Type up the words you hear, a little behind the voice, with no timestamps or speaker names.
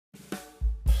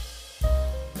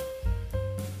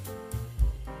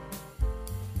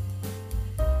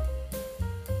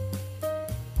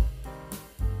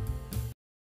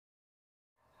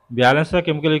Balance the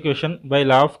chemical equation by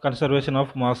law of conservation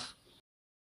of mass.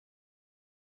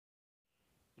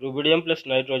 Rubidium plus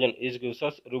nitrogen is gives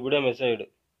us rubidium azide.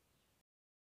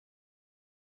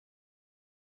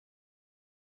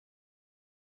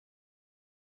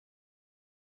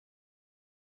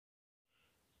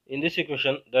 In this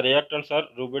equation, the reactants are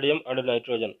rubidium and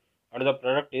nitrogen, and the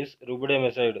product is rubidium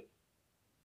azide.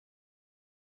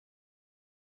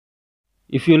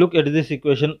 If you look at this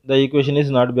equation, the equation is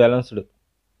not balanced.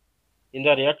 In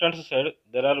the reactants side,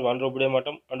 there are one rubidium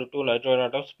atom and two nitrogen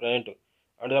atoms present,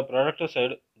 and the product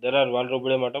side, there are one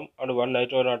rubidium atom and one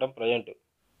nitrogen atom present.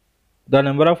 The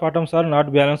number of atoms are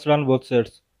not balanced on both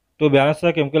sides. To balance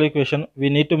the chemical equation, we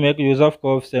need to make use of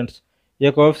coefficients.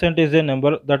 A coefficient is a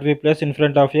number that we place in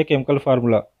front of a chemical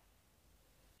formula.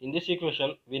 In this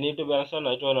equation, we need to balance the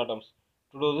nitrogen atoms.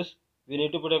 To do this, we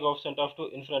need to put a coefficient of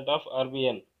 2 in front of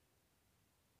RbN.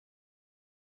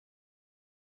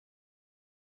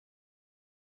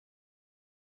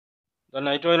 The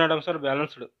nitrogen atoms are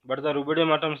balanced, but the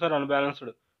rubidium atoms are unbalanced.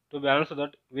 To balance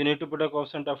that, we need to put a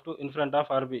coefficient of 2 in front of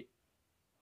Rb.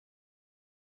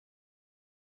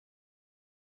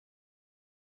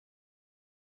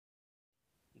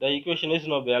 The equation is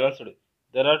now balanced.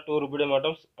 There are 2 rubidium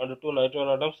atoms and 2 nitrogen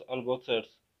atoms on both sides.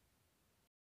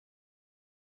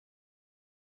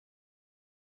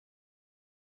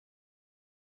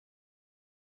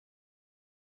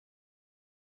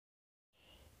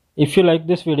 If you like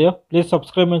this video, please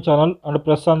subscribe my channel and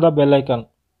press on the bell icon.